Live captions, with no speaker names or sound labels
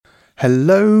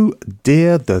Hello,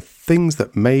 dear The Things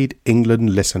That Made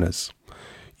England listeners.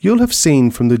 You'll have seen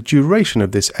from the duration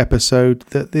of this episode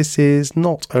that this is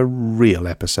not a real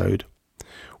episode.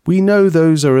 We know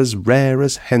those are as rare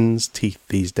as hen's teeth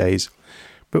these days,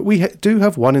 but we do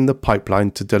have one in the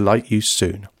pipeline to delight you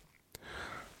soon.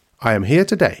 I am here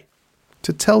today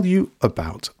to tell you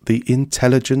about the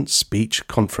Intelligent Speech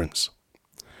Conference.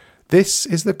 This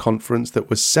is the conference that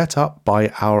was set up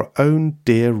by our own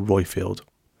dear Roifield,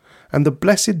 and the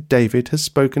blessed David has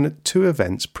spoken at 2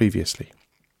 events previously.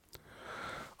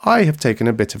 I have taken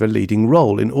a bit of a leading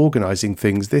role in organising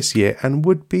things this year and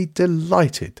would be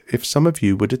delighted if some of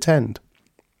you would attend.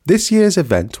 This year's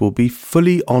event will be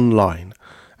fully online,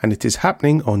 and it is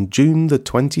happening on June the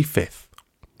 25th.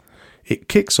 It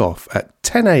kicks off at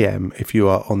 10 a.m. if you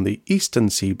are on the eastern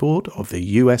seaboard of the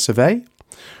US of A,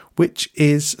 which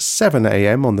is 7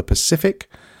 a.m. on the Pacific,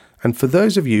 and for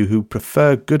those of you who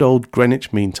prefer good old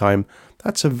Greenwich Mean Time,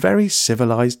 that's a very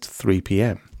civilised 3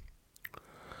 p.m.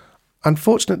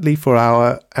 Unfortunately for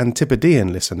our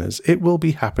Antipodean listeners, it will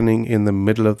be happening in the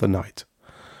middle of the night.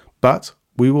 But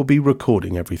we will be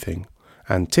recording everything,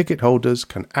 and ticket holders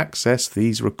can access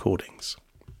these recordings.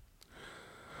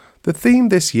 The theme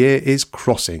this year is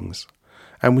crossings,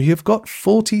 and we have got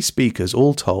 40 speakers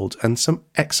all told and some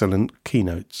excellent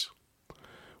keynotes.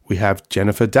 We have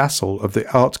Jennifer Dassel of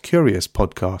the Art Curious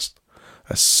podcast,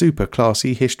 a super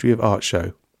classy history of art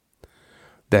show.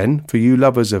 Then, for you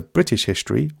lovers of British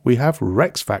history, we have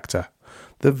Rex Factor,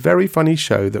 the very funny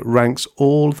show that ranks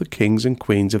all the kings and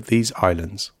queens of these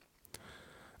islands.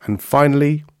 And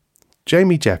finally,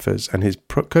 Jamie Jeffers and his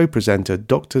co-presenter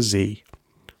Dr. Z,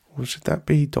 or should that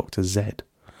be Dr. Z,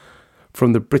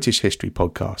 from the British History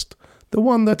podcast, the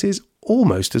one that is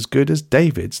almost as good as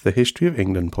David's The History of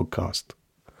England podcast.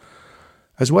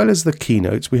 As well as the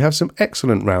keynotes, we have some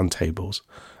excellent roundtables,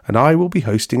 and I will be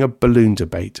hosting a balloon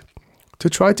debate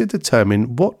to try to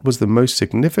determine what was the most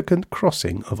significant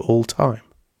crossing of all time.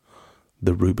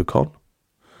 The Rubicon,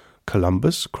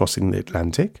 Columbus crossing the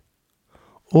Atlantic,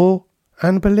 or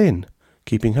Anne Boleyn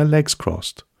keeping her legs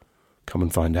crossed. Come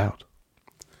and find out.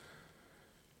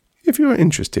 If you are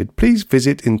interested, please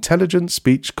visit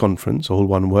intelligentspeechconference, all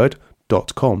one word,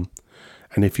 .com.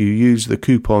 And if you use the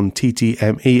coupon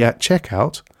TTME at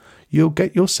checkout, you'll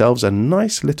get yourselves a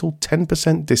nice little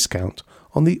 10% discount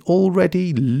on the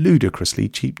already ludicrously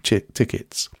cheap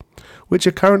tickets, which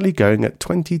are currently going at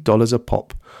 $20 a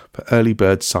pop for early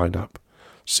bird sign-up,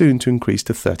 soon to increase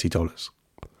to $30.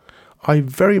 I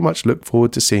very much look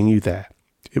forward to seeing you there.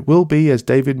 It will be, as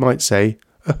David might say,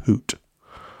 a hoot.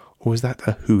 Or is that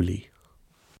a hoolie?